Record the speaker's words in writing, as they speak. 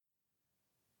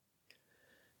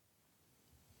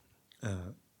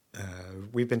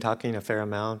We've been talking a fair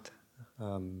amount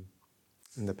in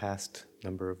the past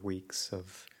number of weeks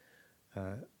of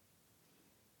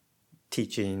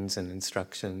teachings and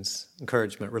instructions,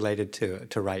 encouragement related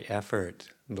to right effort,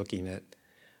 looking at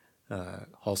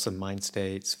wholesome mind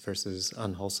states versus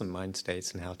unwholesome mind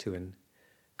states, and how to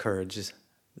encourage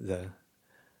the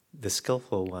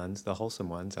skillful ones, the wholesome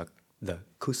ones, the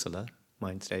kusala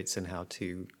mind states, and how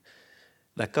to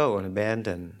let go and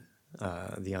abandon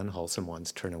the unwholesome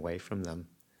ones, turn away from them.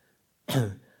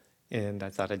 And I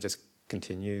thought I'd just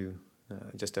continue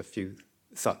just a few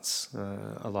thoughts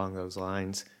along those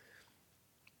lines,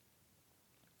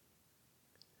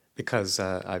 because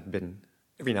I've been,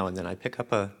 every now and then I pick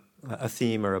up a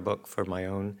theme or a book for my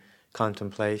own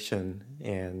contemplation,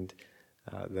 and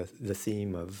the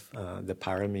theme of the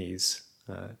paramis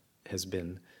has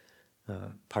been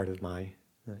part of my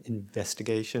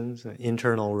investigations,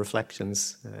 internal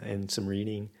reflections, and some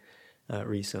reading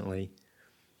recently.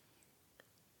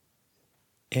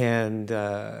 And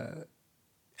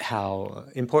how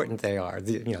important they are.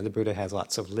 The Buddha has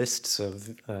lots of lists of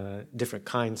different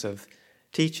kinds of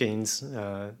teachings,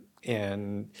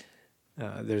 and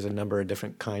there's a number of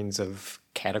different kinds of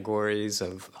categories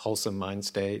of wholesome mind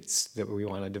states that we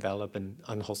want to develop and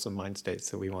unwholesome mind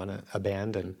states that we want to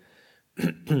abandon,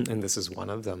 and this is one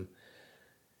of them.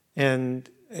 And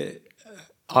it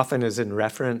often is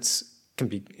can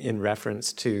be in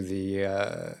reference to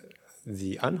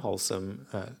the unwholesome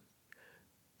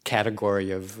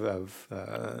category of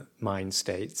mind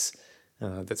states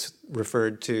that's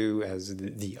referred to as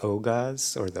the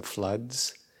ogas, or the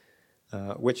floods,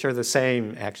 which are the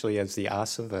same actually as the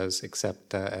asavas,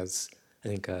 except as I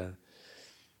think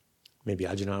maybe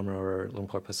Ajahn or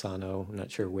Lumpur Pasano, I'm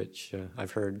not sure which,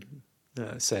 I've heard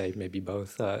say, maybe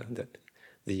both, that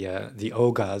the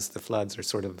ogas, the floods, are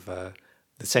sort of the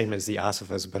same as the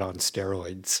asavas but on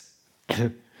steroids.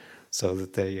 So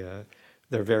that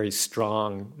they're very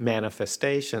strong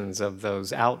manifestations of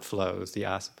those outflows, the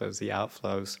asavas, the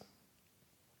outflows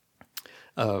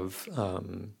of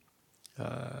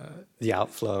the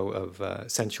outflow of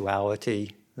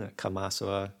sensuality,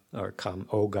 kamasava, or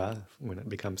kam-oga, when it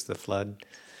becomes the flood,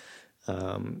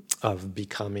 of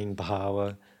becoming,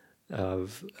 bhava,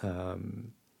 of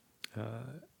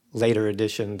later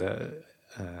addition, the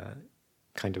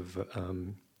kind of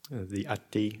the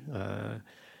atti,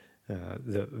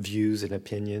 the views and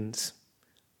opinions,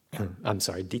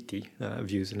 ditthi,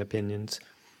 views and opinions,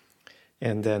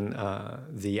 and then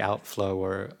the outflow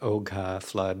or ogha,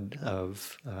 flood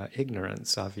of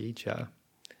ignorance, avijja.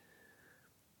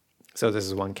 So this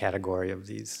is one category of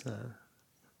these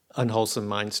unwholesome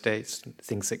mind states,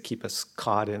 things that keep us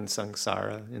caught in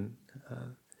samsara and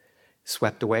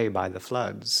swept away by the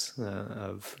floods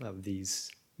of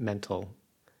these mental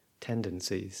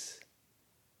tendencies.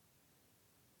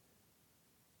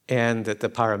 And that the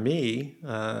parami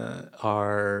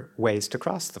are ways to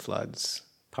cross the floods.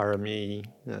 Parami,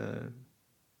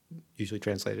 usually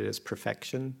translated as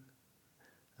perfection,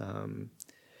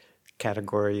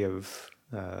 category of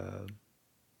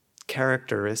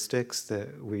characteristics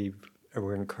that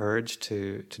we're encouraged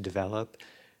to develop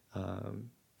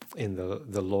in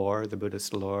the lore, the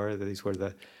Buddhist lore. These were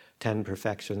the 10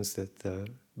 perfections that the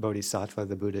Bodhisattva,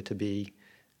 the Buddha to be,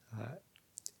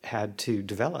 had to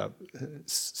develop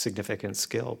significant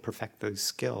skill, perfect those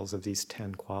skills of these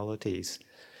 10 qualities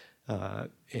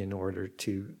in order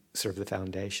to serve the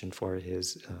foundation for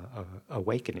his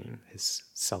awakening, his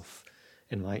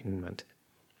self-enlightenment.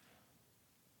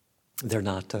 They're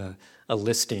not a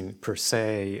listing per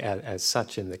se as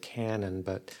such in the canon,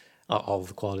 but all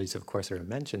the qualities, of course, are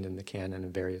mentioned in the canon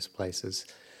in various places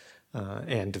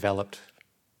and developed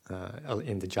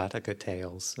in the Jataka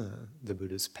tales, the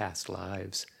Buddha's past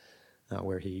lives,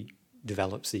 where he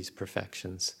develops these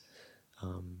perfections,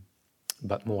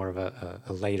 but more of a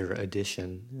later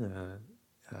addition,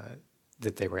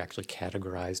 that they were actually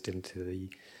categorized into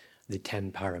the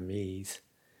 10 paramis,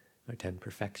 or 10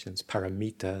 perfections,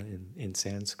 paramita in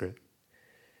Sanskrit.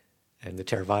 And the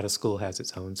Theravada school has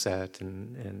its own set,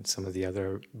 and some of the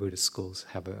other Buddhist schools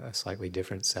have a slightly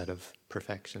different set of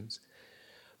perfections.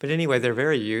 But anyway, they're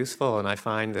very useful, and I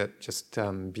find that just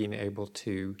being able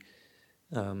to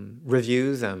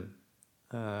review them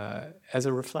as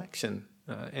a reflection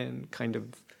and kind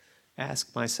of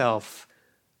ask myself,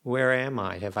 where am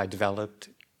I? Have I developed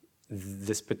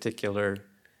this particular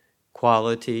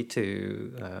quality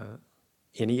to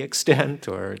any extent,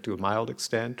 or to a mild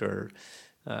extent, or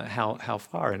how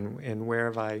far, and where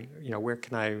have I, where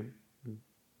can I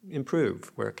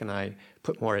improve? Where can I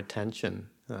put more attention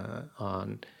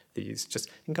on these? Just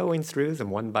going through them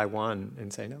one by one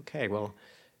and saying, okay, well,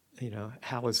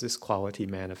 how is this quality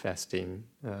manifesting?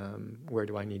 Where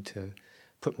do I need to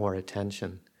put more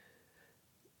attention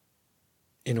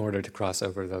in order to cross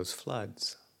over those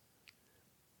floods?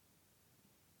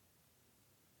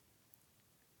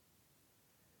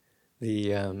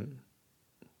 The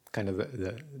kind of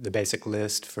the basic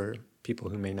list for people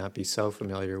who may not be so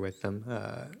familiar with them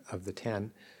of the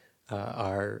 10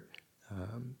 are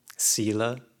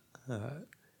sila,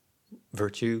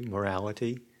 virtue,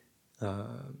 morality,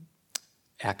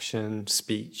 action,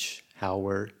 speech, how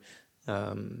we're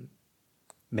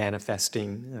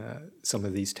manifesting some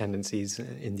of these tendencies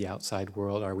in the outside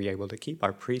world. Are we able to keep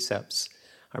our precepts,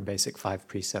 our basic 5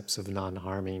 precepts of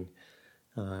non-harming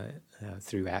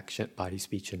through action, body,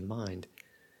 speech, and mind?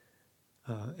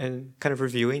 And kind of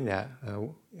reviewing that,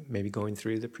 maybe going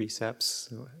through the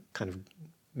precepts, kind of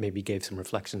maybe gave some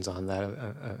reflections on that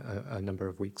a number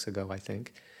of weeks ago, I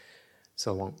think.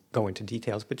 So I won't go into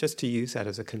details, but just to use that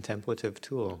as a contemplative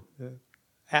tool.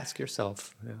 Ask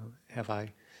yourself, have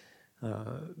I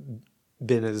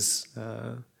been as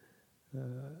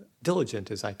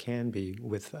diligent as I can be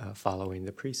with following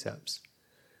the precepts?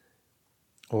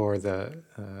 Or the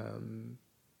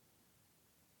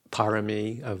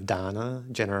parami of dana,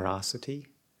 generosity.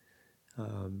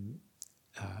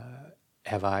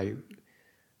 Have I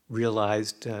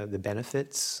realized the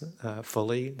benefits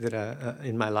fully that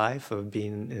in my life of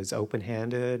being as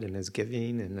open-handed and as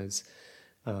giving and as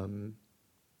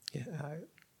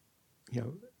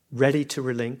ready to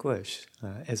relinquish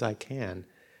as I can?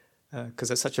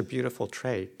 Because it's such a beautiful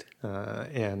trait,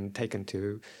 and taken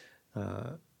to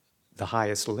the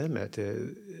highest limit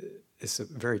is a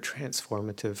very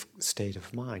transformative state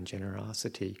of mind,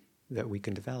 generosity, that we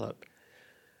can develop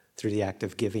through the act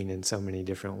of giving in so many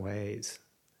different ways.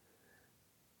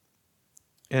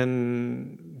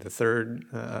 And the third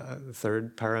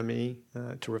parami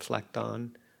to reflect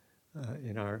on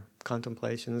in our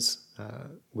contemplations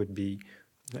would be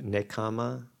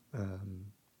nekama,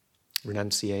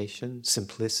 renunciation,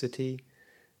 simplicity.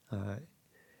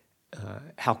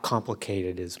 How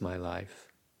complicated is my life?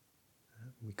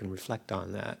 We can reflect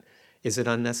on that. Is it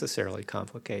unnecessarily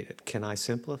complicated? Can I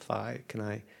simplify? Can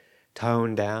I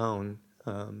tone down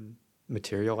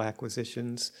material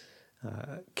acquisitions?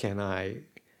 Can I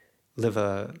live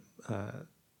a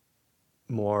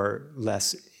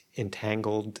less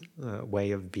entangled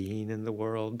way of being in the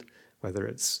world, whether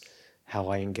it's how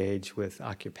I engage with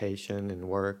occupation and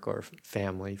work or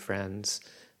family, friends,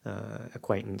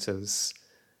 acquaintances?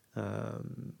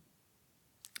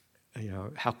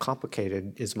 How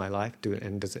complicated is my life,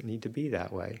 and does it need to be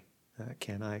that way?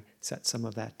 Can I set some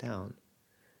of that down?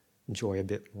 Enjoy a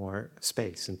bit more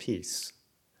space and peace.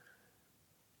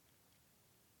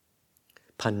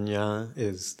 Panya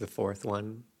is the fourth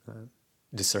one,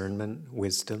 discernment,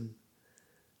 wisdom,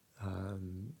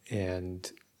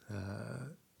 and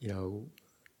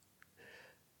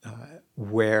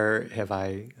where have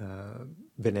I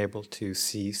been able to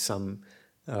see some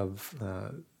of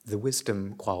the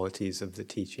wisdom qualities of the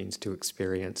teachings, to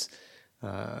experience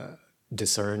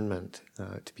discernment,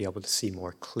 to be able to see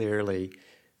more clearly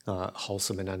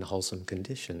wholesome and unwholesome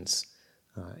conditions,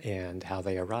 and how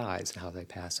they arise and how they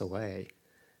pass away,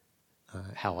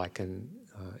 how I can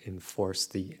enforce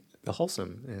the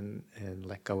wholesome and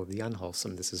let go of the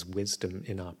unwholesome. This is wisdom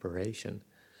in operation,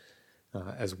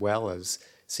 as well as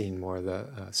seeing more of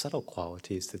the subtle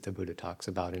qualities that the Buddha talks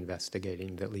about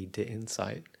investigating that lead to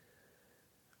insight.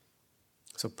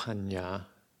 So panya.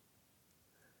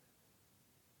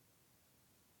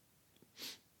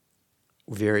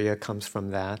 Virya comes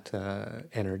from that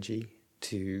energy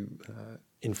to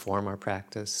inform our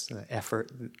practice,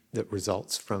 effort that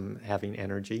results from having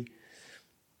energy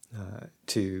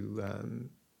to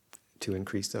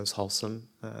increase those wholesome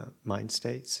mind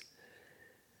states.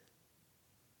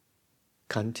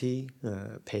 Kanti,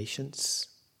 patience,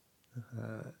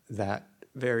 that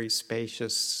very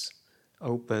spacious,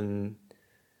 open,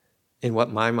 in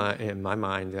my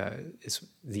mind is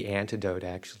the antidote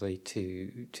actually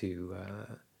to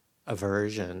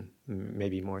aversion,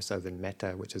 maybe more so than metta,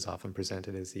 which is often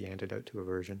presented as the antidote to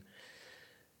aversion.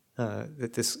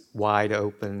 That this wide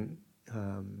open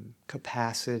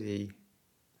capacity,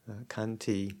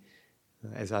 kanti,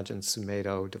 as Ajahn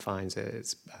Sumedho defines it,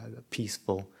 it's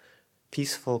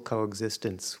peaceful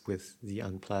coexistence with the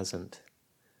unpleasant,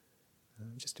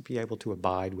 just to be able to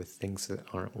abide with things that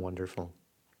aren't wonderful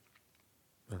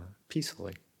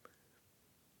peacefully.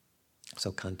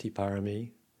 So kanti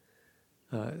parami,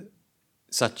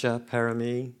 satya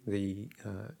parami, the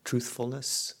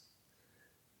truthfulness,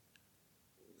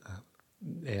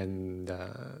 and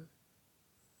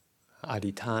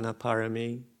adhitthana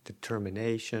parami,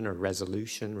 determination or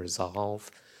resolution, resolve,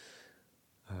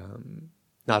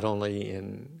 not only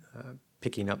in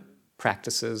picking up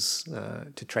practices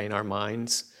to train our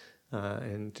minds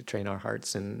and to train our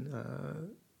hearts, and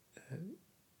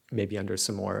maybe under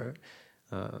some more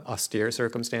austere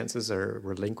circumstances, or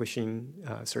relinquishing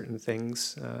certain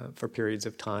things for periods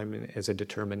of time as a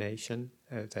determination,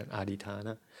 as an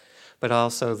adhitthana, but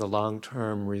also the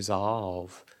long-term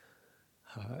resolve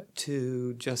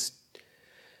to just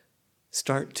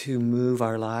start to move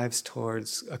our lives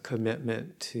towards a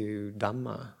commitment to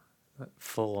Dhamma,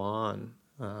 full on,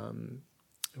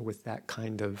 with that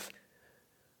kind of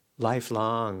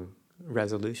lifelong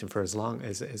resolution, for as long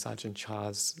as Ajahn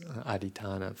Chah's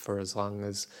adhitthana, for as long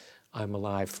as I'm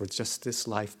alive, for just this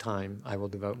lifetime, I will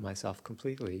devote myself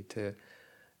completely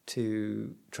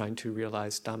to trying to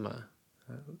realize Dhamma.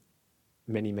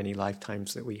 Many, many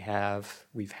lifetimes that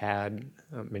we've had,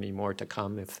 many more to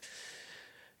come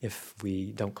if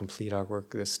we don't complete our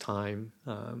work this time.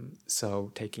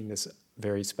 So taking this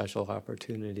very special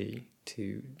opportunity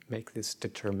to make this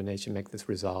determination, make this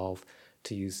resolve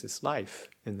to use this life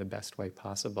in the best way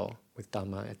possible, with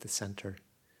Dhamma at the center.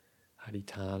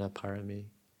 Adhitthana parami.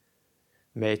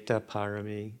 Metta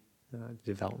parami,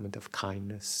 development of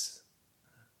kindness,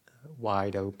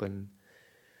 wide open,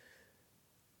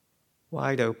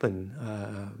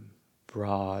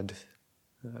 broad,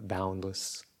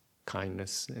 boundless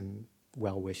kindness and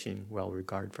well-wishing,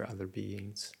 well-regard for other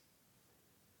beings.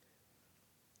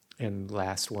 And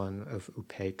last one of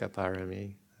upekkha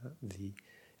parami, the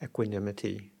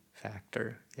equanimity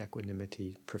factor, the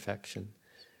equanimity perfection,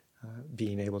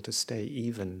 being able to stay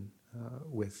even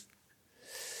with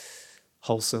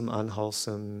wholesome,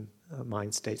 unwholesome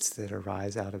mind states that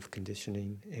arise out of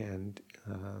conditioning, and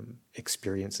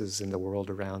experiences in the world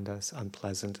around us,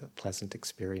 pleasant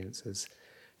experiences,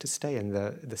 to stay in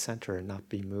the center and not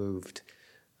be moved,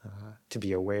 to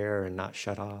be aware and not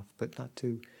shut off, but not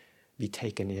to be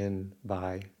taken in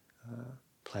by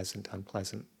pleasant,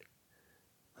 unpleasant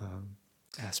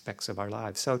aspects of our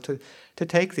lives. So to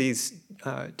take these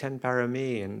 10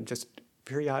 parami and just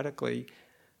periodically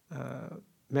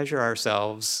measure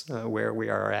ourselves where we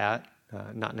are at,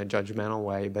 not in a judgmental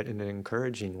way, but in an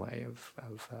encouraging way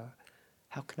of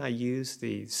how can I use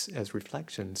these as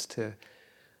reflections to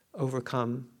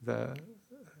overcome the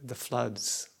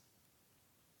floods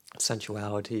of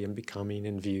sensuality and becoming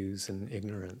and views and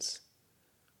ignorance.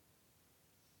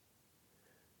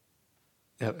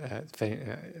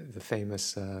 The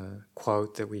famous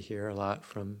quote that we hear a lot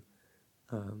from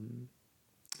Ajahn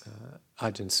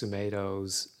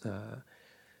Sumedho's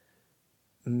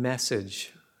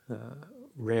message,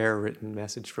 rare written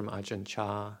message from Ajahn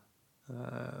Chah,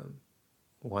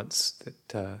 once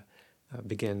that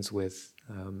begins with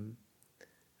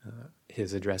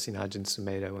his addressing Ajahn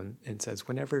Sumedho and says,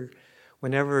 whenever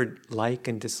like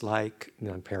and dislike,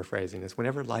 I'm paraphrasing this,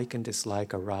 whenever like and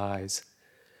dislike arise,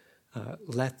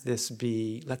 let these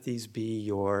be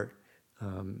your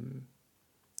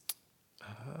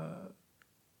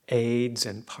aids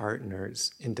and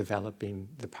partners in developing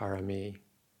the parami.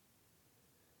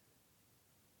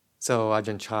 So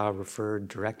Ajahn Chah referred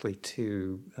directly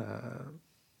to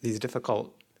these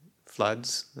difficult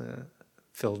floods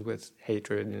filled with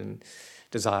hatred and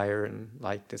desire and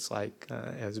like, dislike,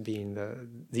 as being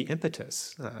the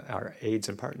impetus, our aids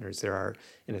and partners. There are,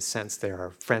 in a sense, there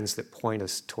are friends that point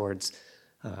us towards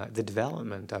the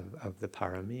development of the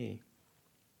parami.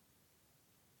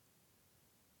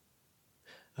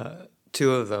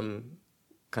 Two of them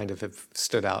kind of have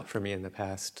stood out for me in the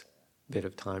past bit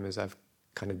of time as I've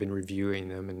kind of been reviewing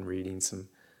them and reading some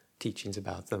teachings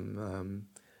about them.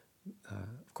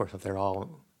 Of course, they're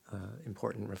all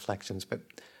important reflections, but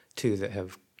two that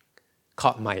have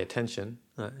caught my attention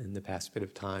in the past bit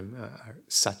of time are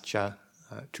satya,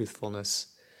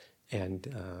 truthfulness,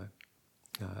 and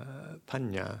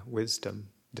panya, wisdom,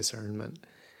 discernment.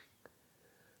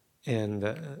 And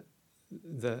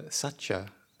the satya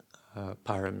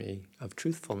parami of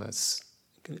truthfulness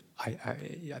can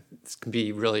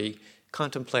be really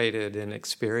contemplated and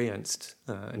experienced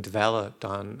and developed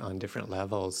on different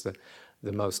levels.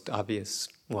 The most obvious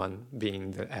one being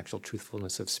the actual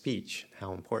truthfulness of speech,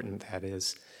 how important that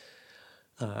is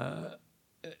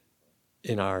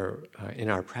in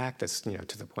our practice,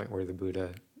 to the point where the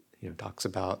Buddha, talks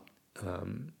about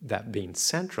that being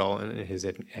central in his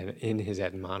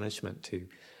admonishment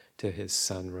to his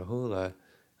son Rahula,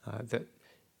 that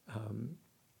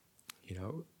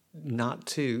not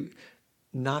to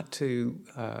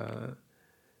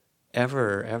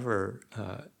ever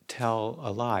tell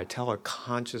a lie, tell a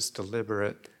conscious,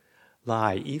 deliberate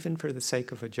lie, even for the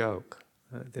sake of a joke,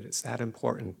 that it's that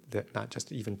important that not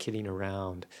just even kidding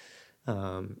around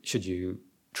should you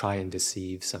try and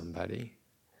deceive somebody.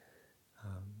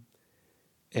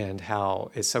 And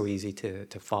how it's so easy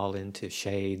to fall into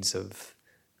shades of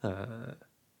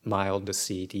mild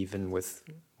deceit, even with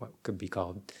what could be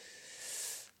called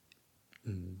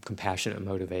compassionate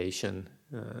motivation,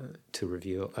 to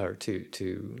reveal or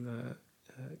to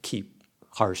keep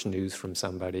harsh news from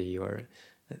somebody, or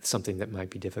something that might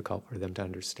be difficult for them to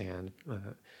understand,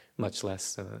 much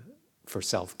less for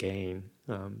self-gain.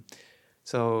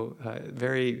 So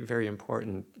very, very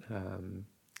important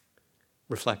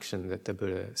reflection that the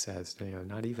Buddha says,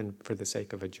 not even for the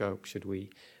sake of a joke should we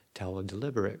tell a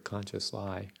deliberate conscious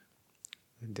lie.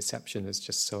 And deception is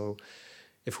just so,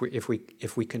 if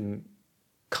we can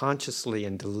consciously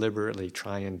and deliberately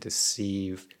try and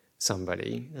deceive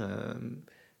somebody,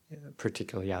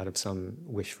 particularly out of some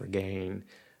wish for gain,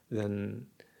 then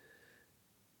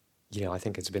I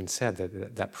think it's been said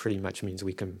that pretty much means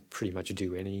we can pretty much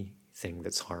do anything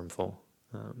that's harmful.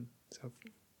 So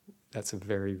that's a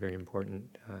very, very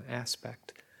important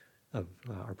aspect of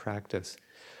our practice.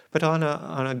 But on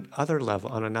another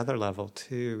level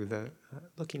too,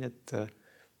 looking at the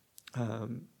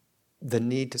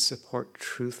need to support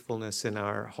truthfulness in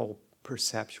our whole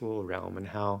perceptual realm, and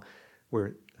how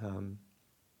we're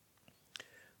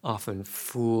often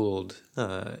fooled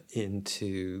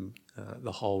into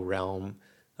the whole realm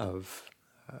of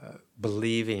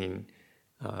believing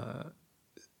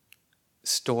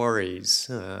stories,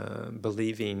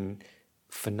 believing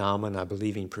phenomena,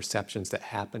 believing perceptions that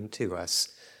happen to us,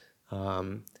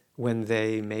 when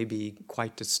they may be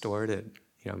quite distorted.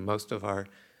 Most of our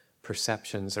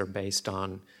perceptions are based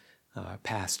on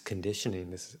past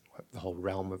conditioning. This is what the whole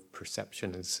realm of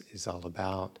perception is all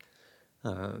about.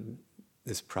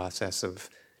 This process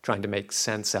of trying to make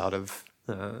sense out of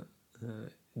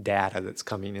data that's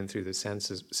coming in through the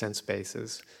sense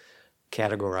bases,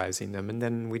 categorizing them, and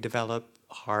then we develop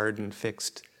hard and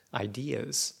fixed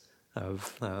ideas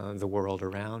of the world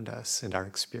around us and our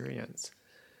experience,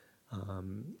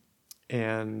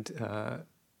 and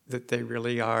that they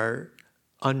really are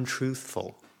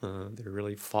untruthful. They're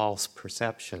really false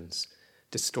perceptions,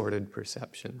 distorted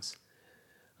perceptions,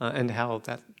 and how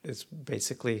that is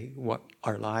basically what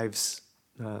our lives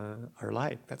are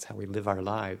like. That's how we live our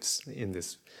lives in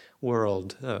this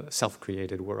world,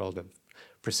 self-created world of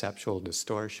perceptual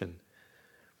distortion.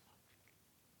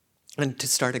 And to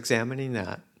start examining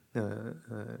that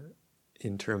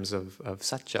in terms of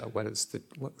satya,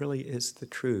 what really is the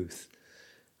truth?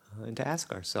 And to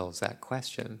ask ourselves that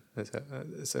question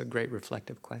is a great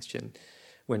reflective question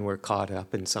when we're caught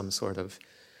up in some sort of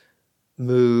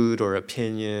mood or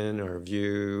opinion or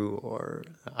view or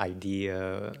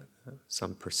idea,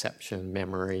 some perception,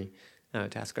 memory,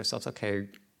 to ask ourselves, okay,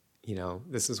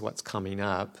 this is what's coming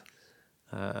up,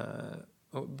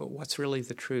 but what's really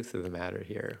the truth of the matter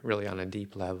here, really on a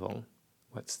deep level?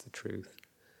 What's the truth?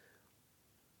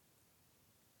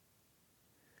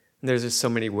 And there's just so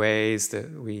many ways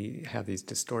that we have these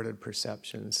distorted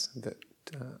perceptions that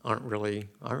aren't really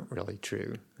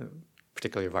true,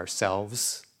 particularly of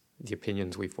ourselves, the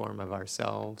opinions we form of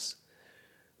ourselves,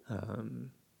 a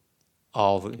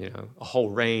whole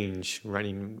range,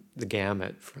 running the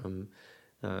gamut from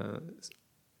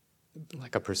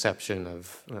like a perception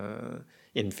of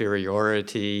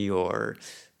inferiority or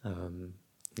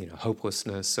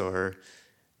hopelessness, or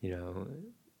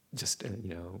just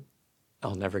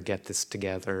I'll never get this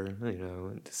together.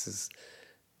 This is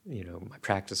my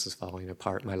practice is falling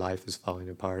apart. My life is falling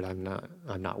apart. I'm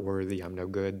not worthy. I'm no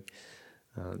good.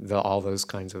 All those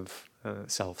kinds of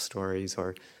self stories,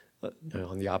 or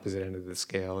on the opposite end of the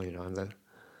scale,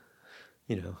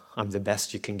 I'm the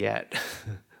best you can get.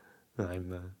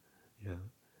 I'm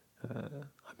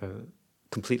a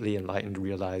completely enlightened,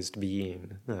 realized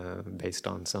being based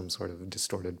on some sort of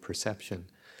distorted perception,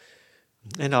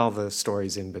 and all the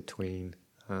stories in between,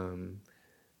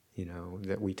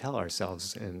 that we tell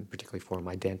ourselves, and particularly form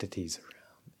identities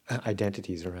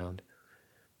around.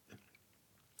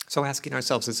 So asking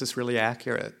ourselves, is this really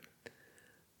accurate?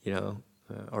 Or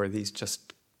are these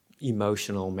just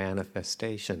emotional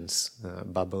manifestations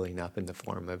bubbling up in the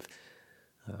form of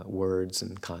words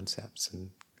and concepts and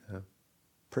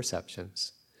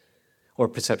perceptions? Or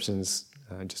perceptions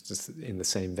just as in the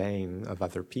same vein of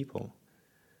other people.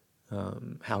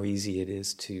 How easy it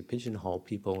is to pigeonhole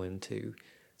people into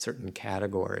certain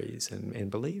categories and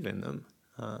believe in them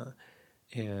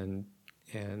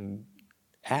and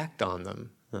act on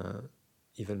them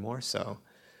even more so.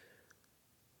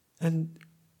 And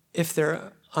if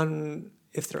they're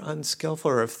if they're unskillful,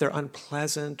 or if they're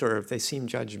unpleasant, or if they seem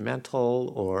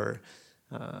judgmental, or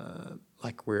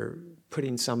like we're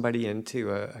putting somebody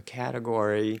into a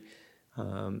category,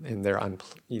 and they're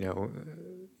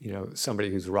somebody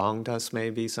who's wronged us,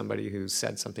 maybe somebody who's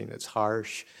said something that's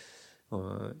harsh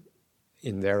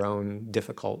in their own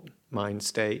difficult mind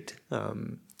state,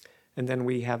 and then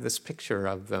we have this picture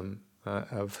of them,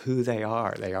 of who they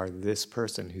are. They are this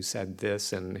person who said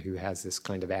this and who has this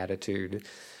kind of attitude,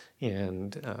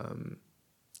 and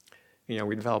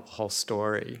we develop a whole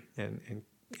story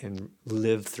and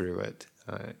live through it.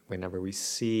 Whenever we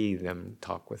see them,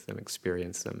 talk with them,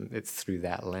 experience them, it's through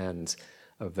that lens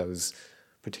of those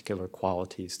particular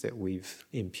qualities that we've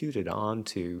imputed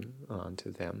onto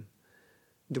them.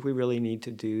 Do we really need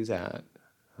to do that?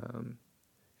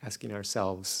 Asking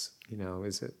ourselves,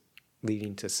 is it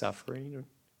leading to suffering?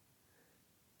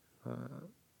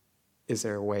 Is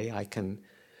there a way I can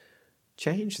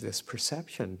change this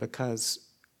perception? Because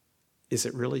is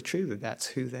it really true that that's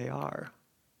who they are?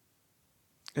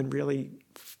 And really,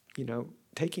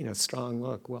 taking a strong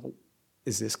look, well,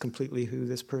 is this completely who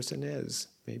this person is?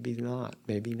 Maybe not,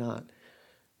 maybe not.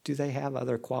 Do they have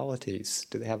other qualities?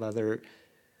 Do they have other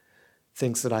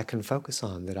things that I can focus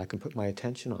on, that I can put my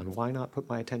attention on? Why not put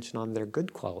my attention on their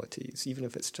good qualities, even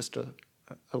if it's just a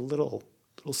little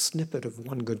snippet of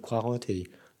one good quality,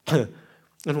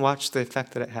 and watch the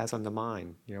effect that it has on the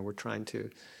mind. We're trying to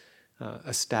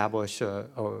establish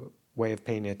a way of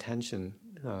paying attention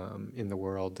in the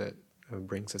world that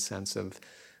brings a sense of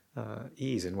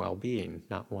ease and well-being,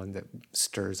 not one that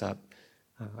stirs up,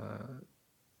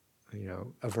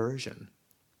 aversion.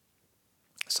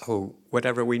 So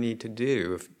whatever we need to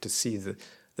do to see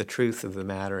the truth of the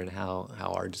matter and how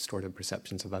our distorted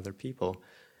perceptions of other people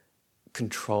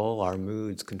control our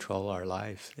moods, control our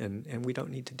life, and we don't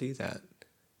need to do that.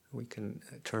 We can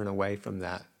turn away from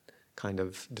that kind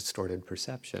of distorted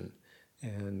perception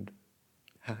and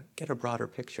get a broader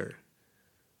picture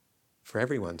for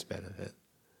everyone's benefit.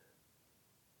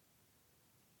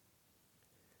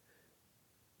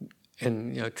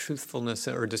 And truthfulness,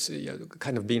 or just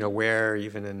kind of being aware,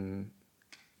 even in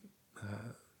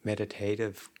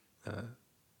meditative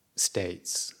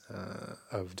states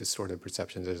of distorted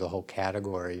perceptions. There's a whole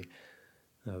category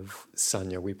of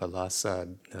sanya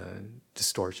vipallasa,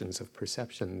 distortions of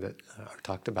perception that are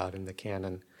talked about in the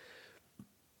canon,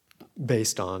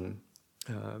 based on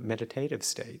meditative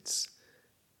states,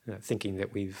 thinking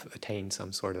that we've attained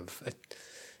some sort of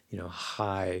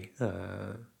high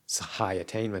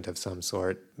attainment of some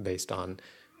sort based on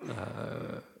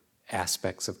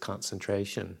aspects of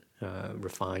concentration,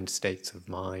 refined states of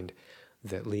mind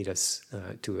that lead us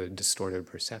to a distorted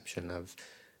perception of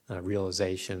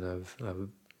realization of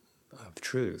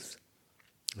truth,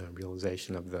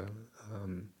 realization of the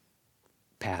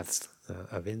paths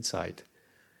of insight.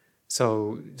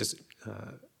 So just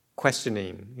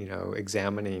questioning,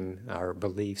 examining our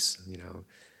beliefs,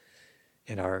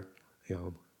 and our,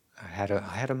 I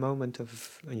had a moment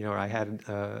of, I had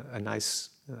a nice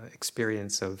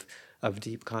experience of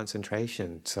deep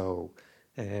concentration. So,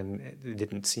 and it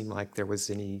didn't seem like there was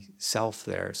any self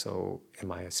there. So,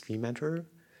 am I a stream enterer?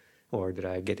 Or did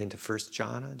I get into first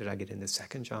jhana? Did I get into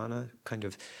second jhana? Kind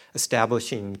of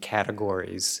establishing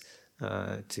categories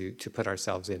to put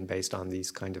ourselves in based on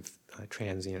these kind of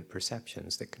transient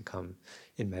perceptions that can come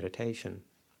in meditation.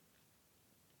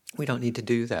 We don't need to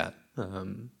do that.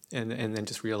 And then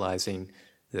just realizing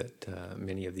that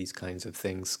many of these kinds of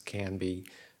things can be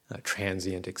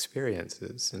transient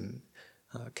experiences and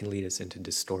can lead us into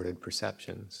distorted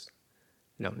perceptions.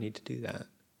 We don't need to do that.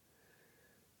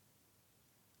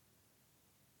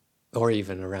 Or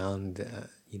even around,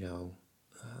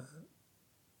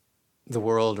 the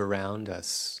world around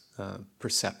us,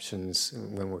 perceptions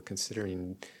when we're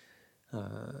considering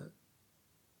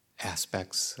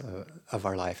aspects of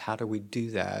our life. How do we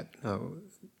do that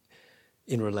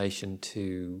in relation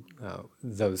to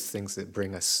those things that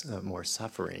bring us more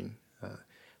suffering?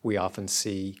 We often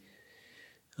see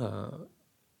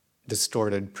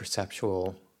distorted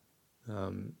perceptions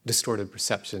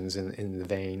in the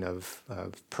vein of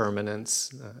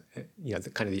permanence,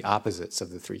 the kind of the opposites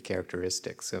of the three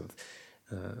characteristics of.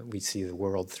 We see the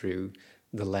world through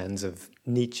the lens of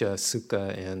Nietzsche,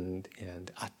 Sukha, and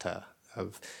Atta,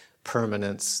 of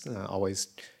permanence, always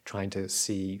trying to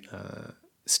seek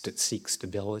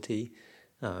stability,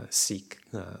 seek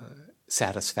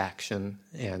satisfaction,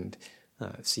 and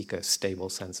seek a stable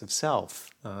sense of self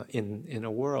in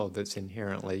a world that's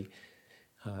inherently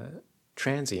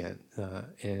transient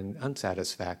and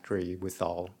unsatisfactory,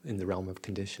 withal in the realm of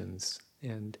conditions,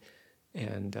 and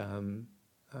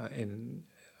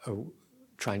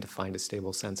trying to find a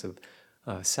stable sense of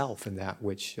self in that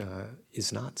which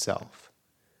is not self.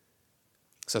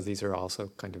 So these are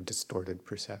also kind of distorted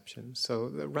perceptions.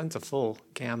 So it runs a full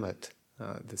gamut,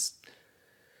 this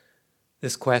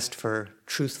quest for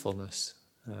truthfulness,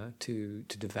 to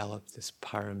develop this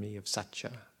parami of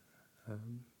satya.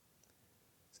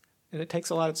 And it takes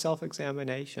a lot of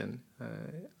self-examination,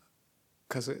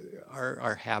 because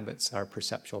our habits, our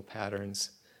perceptual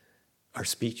patterns, our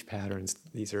speech patterns,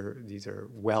 these are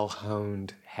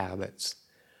well-honed habits,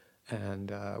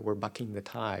 and we're bucking the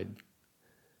tide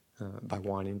by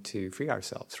wanting to free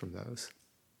ourselves from those.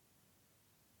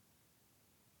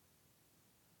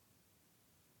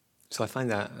 So I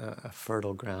find that a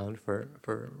fertile ground for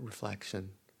reflection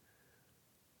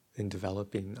in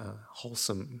developing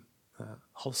wholesome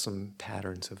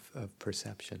patterns of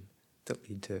perception that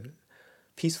lead to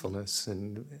peacefulness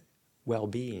and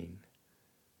well-being.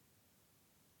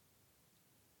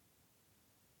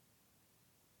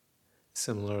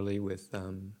 Similarly with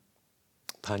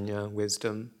panya,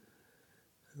 wisdom,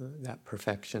 that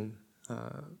perfection,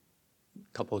 a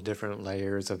couple of different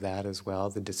layers of that as well.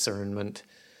 The discernment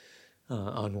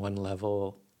on one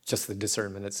level, just the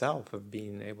discernment itself of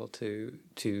being able to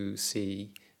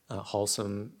see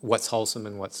what's wholesome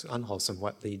and what's unwholesome,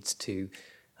 what leads to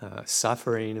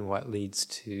suffering and what leads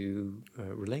to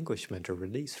relinquishment or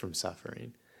release from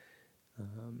suffering.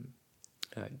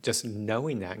 Just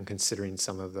knowing that and considering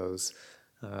some of those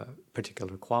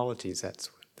particular qualities,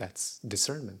 that's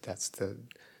discernment. That's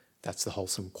the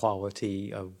wholesome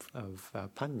quality of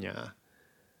panya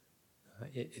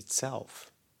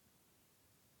itself.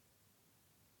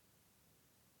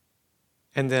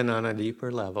 And then on a deeper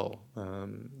level,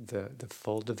 the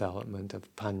full development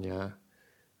of panya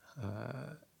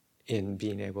in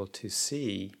being able to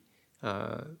see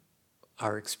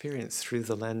our experience through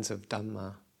the lens of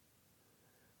Dhamma,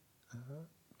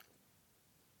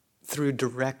 through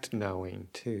direct knowing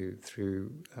too,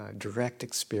 through direct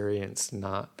experience,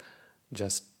 not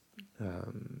just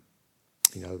the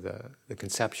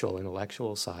conceptual,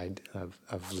 intellectual side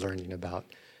of learning about,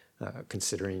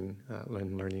 considering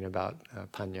learning about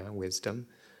panya, wisdom,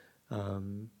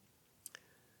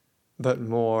 but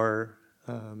more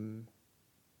on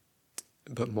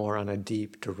a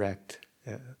deep, direct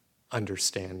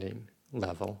understanding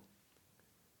level.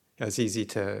 It's easy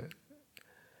to,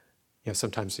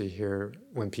 sometimes you hear,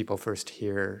 when people first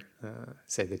hear,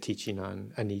 say, the teaching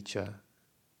on anicca,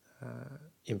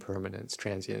 impermanence,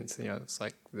 transience, it's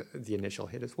like the initial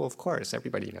hit is, well, of course,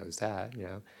 everybody knows that,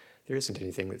 there isn't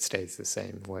anything that stays the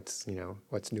same. What's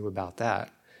new about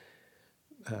that?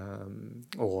 And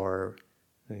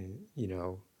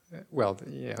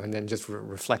then just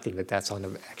reflecting that that's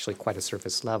on actually quite a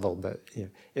surface level, but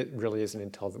it really isn't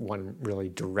until one really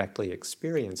directly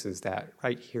experiences that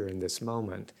right here in this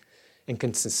moment and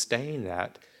can sustain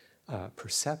that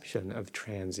perception of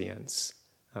transience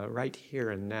right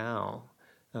here and now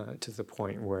to the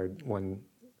point where one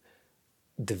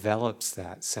develops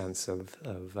that sense of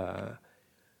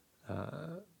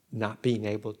not being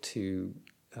able to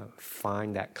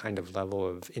find that kind of level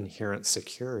of inherent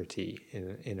security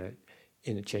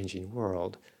in a changing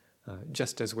world,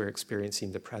 just as we're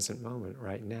experiencing the present moment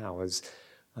right now as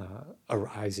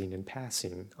arising and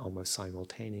passing almost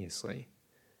simultaneously.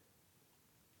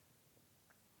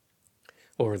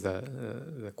 Or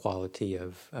the quality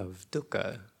of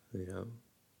dukkha,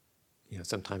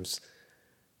 sometimes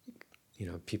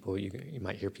people, you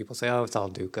might hear people say, oh, it's all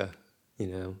dukkha,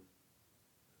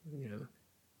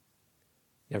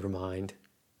 never mind,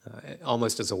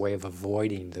 almost as a way of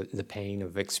avoiding the pain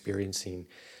of experiencing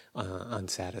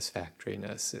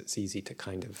unsatisfactoriness. It's easy to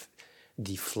kind of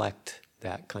deflect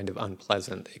that kind of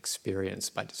unpleasant experience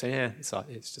by just saying,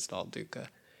 it's just all dukkha.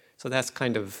 So that's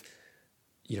kind of,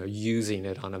 using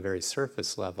it on a very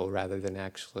surface level rather than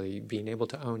actually being able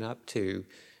to own up to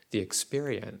the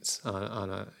experience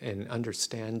and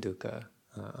understand dukkha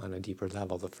on a deeper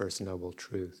level, the first noble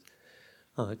truth.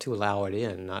 To allow it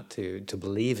in, not to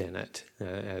believe in it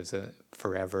as a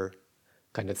forever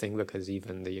kind of thing, because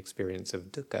even the experience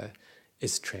of dukkha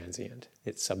is transient.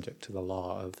 It's subject to the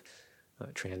law of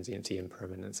transiency,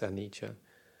 impermanence, anicca.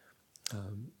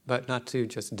 But not to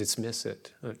just dismiss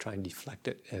it, try and deflect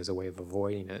it as a way of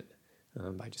avoiding it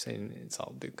by just saying it's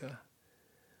all dukkha.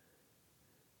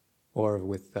 Or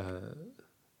with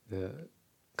the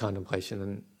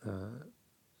contemplation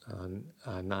on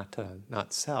anatta,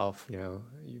 not self.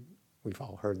 We've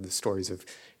all heard the stories of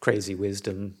crazy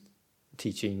wisdom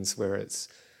teachings where it's,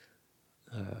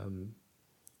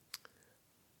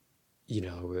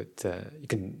 you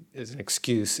can, as an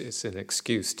excuse, it's an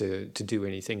excuse to do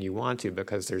anything you want to,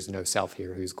 because there's no self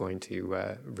here who's going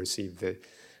to receive the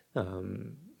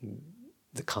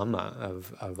karma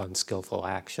of unskillful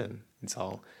action. If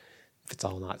it's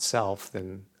all not self,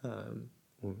 then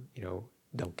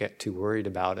don't get too worried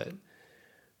about it.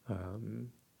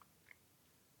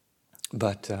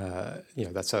 But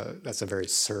that's a very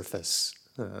surface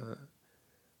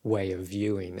way of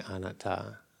viewing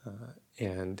anatta,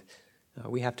 and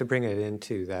we have to bring it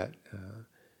into that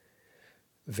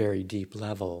very deep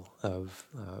level of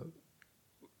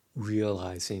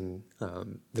realizing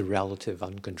the relative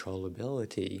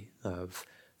uncontrollability of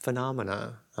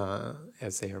phenomena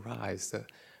as they arise,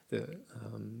 the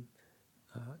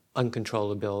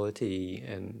uncontrollability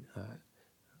and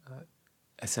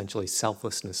essentially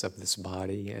selflessness of this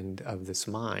body and of this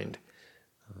mind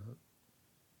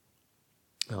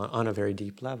on a very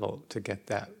deep level, to get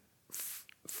that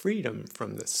freedom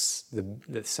from this,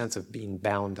 the sense of being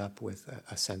bound up with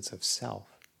a sense of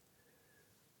self.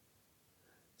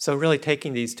 So really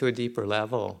taking these to a deeper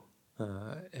level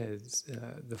is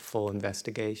the full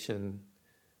investigation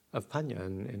of Panya,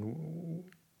 and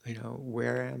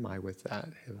where am I with that?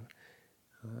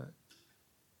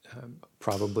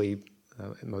 Probably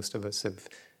most of us have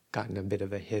gotten a bit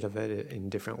of a hit of it in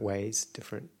different ways,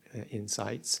 different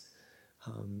insights.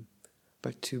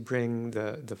 But to bring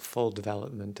the full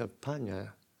development of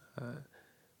Panya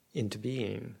into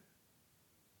being.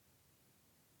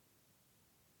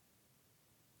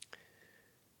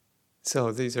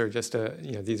 So these are just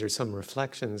these are some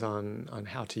reflections on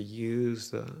how to use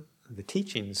the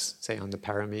teachings, say on the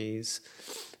paramis,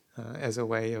 as a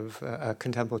way of a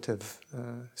contemplative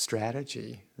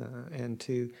strategy, and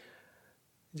to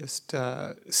just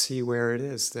see where it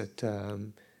is that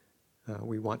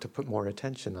we want to put more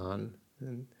attention on,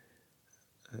 and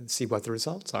see what the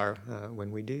results are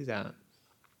when we do that.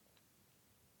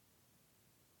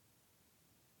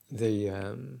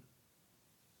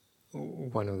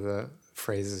 One of the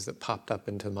phrases that popped up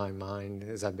into my mind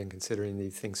as I've been considering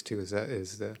these things too is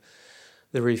the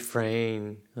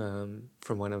refrain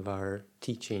from one of our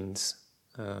teachings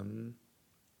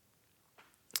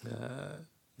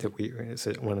it's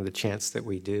one of the chants that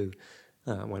we do,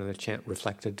 one of the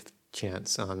reflected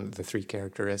chants on the three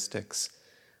characteristics,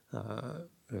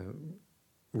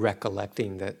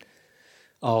 recollecting that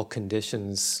all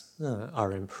conditions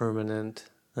are impermanent,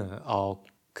 all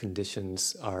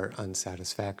conditions are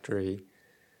unsatisfactory,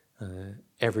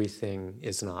 everything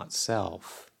is not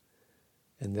self.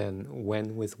 And then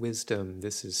when with wisdom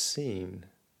this is seen,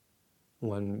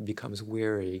 one becomes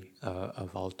weary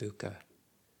of all dukkha.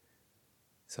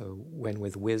 So when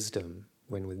with wisdom,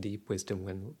 when with deep wisdom,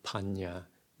 when panya,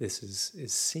 this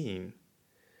is seen,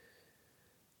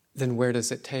 then where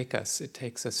does it take us? It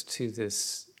takes us to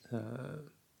this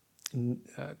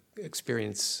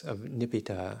experience of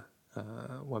nibbita.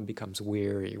 One becomes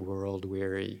weary, world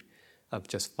weary, of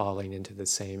just falling into the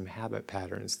same habit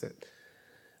patterns that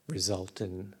result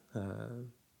in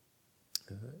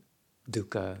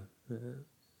dukkha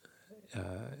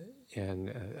and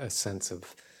a sense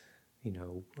of,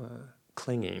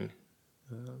 clinging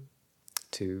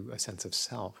to a sense of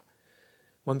self.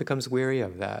 One becomes weary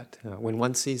of that when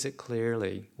one sees it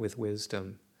clearly with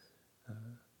wisdom,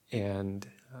 and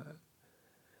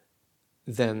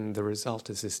then the result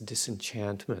is this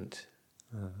disenchantment.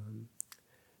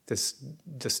 This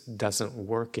just doesn't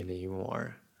work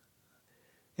anymore.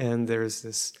 And there's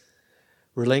this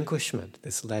relinquishment,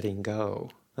 this letting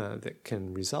go that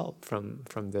can result from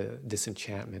the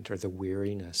disenchantment or the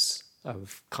weariness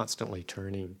of constantly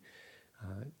turning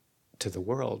to the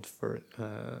world for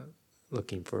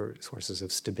looking for sources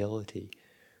of stability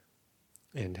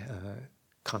and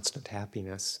constant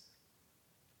happiness.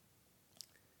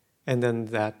 And then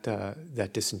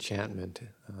that disenchantment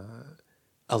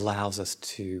allows us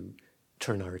to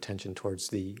turn our attention towards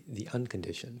the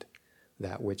unconditioned,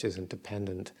 that which isn't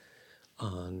dependent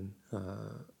on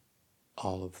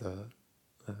all of the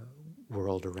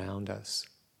world around us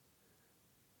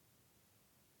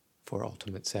for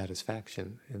ultimate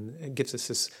satisfaction. And it gives us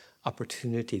this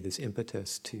opportunity, this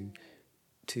impetus to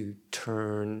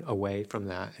turn away from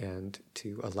that and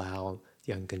to allow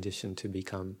the unconditioned to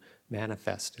become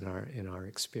manifest in our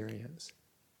experience.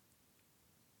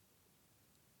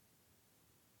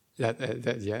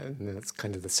 That's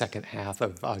kind of the second half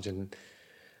of Ajahn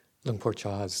Luang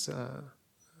Cha's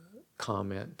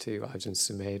comment to Ajahn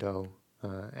Sumedho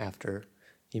after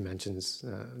he mentions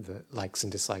the likes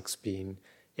and dislikes being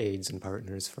aids and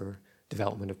partners for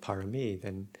development of parami.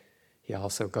 Then he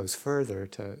also goes further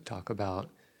to talk about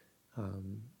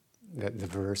the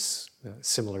verse,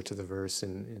 similar to the verse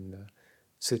in the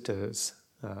suttas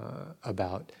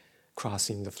about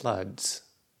crossing the floods,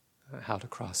 how to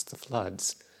cross the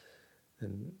floods,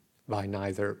 and by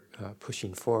neither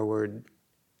pushing forward,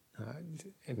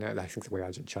 and I think the way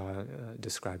Ajahn Chah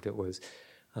described it was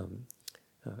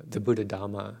the Buddha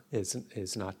Dhamma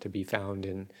is not to be found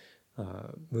in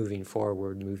moving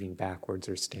forward, moving backwards,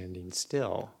 or standing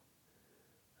still.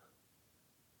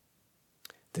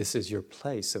 This is your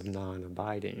place of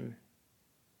non-abiding.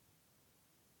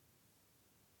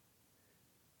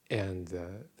 And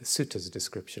the sutta's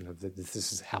description of this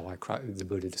is how the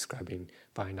Buddha describing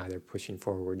by neither pushing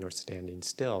forward nor standing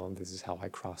still, and this is how I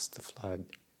crossed the flood.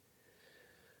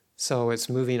 So it's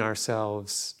moving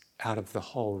ourselves out of the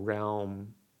whole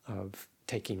realm of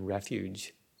taking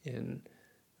refuge in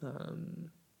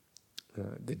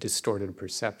the distorted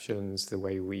perceptions, the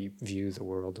way we view the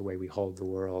world, the way we hold the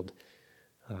world,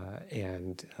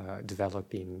 and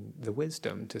developing the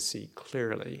wisdom to see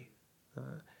clearly.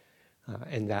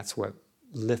 And that's what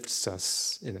lifts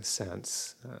us, in a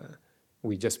sense.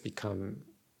 We just become,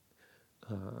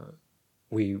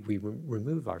 we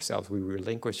remove ourselves, we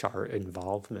relinquish our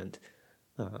involvement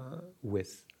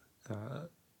with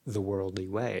the worldly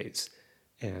ways,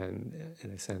 and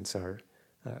in a sense are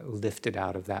lifted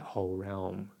out of that whole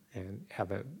realm and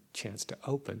have a chance to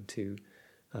open to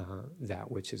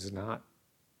that which is not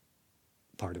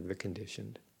part of the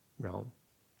conditioned realm.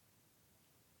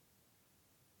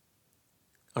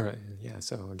 All right, yeah,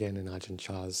 so again in Ajahn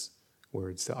Chah's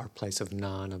words, our place of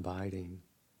non-abiding.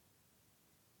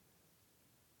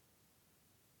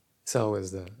 So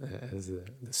as the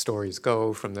stories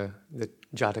go from the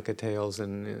Jataka tales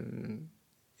and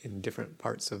in different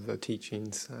parts of the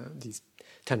teachings, these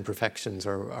 10 perfections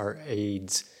are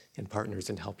aids and partners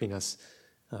in helping us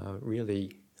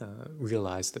really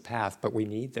realize the path, but we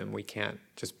need them. We can't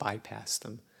just bypass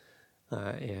them.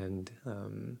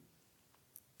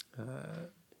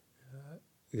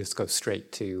 Just go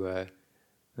straight to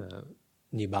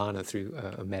nibbana through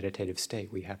a meditative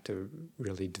state. We have to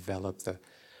really develop the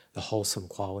wholesome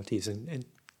qualities and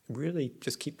really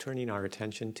just keep turning our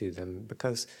attention to them,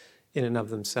 because in and of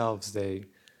themselves they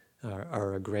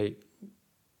are a great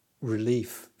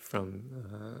relief from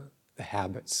the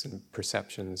habits and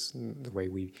perceptions, and the way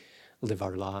we live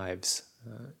our lives,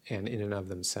 and in and of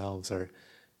themselves are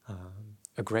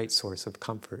a great source of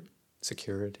comfort,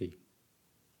 security.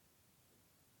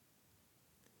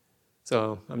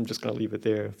 So I'm just going to leave it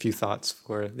there. A few thoughts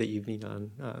for the evening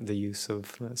on the use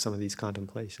of some of these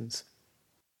contemplations.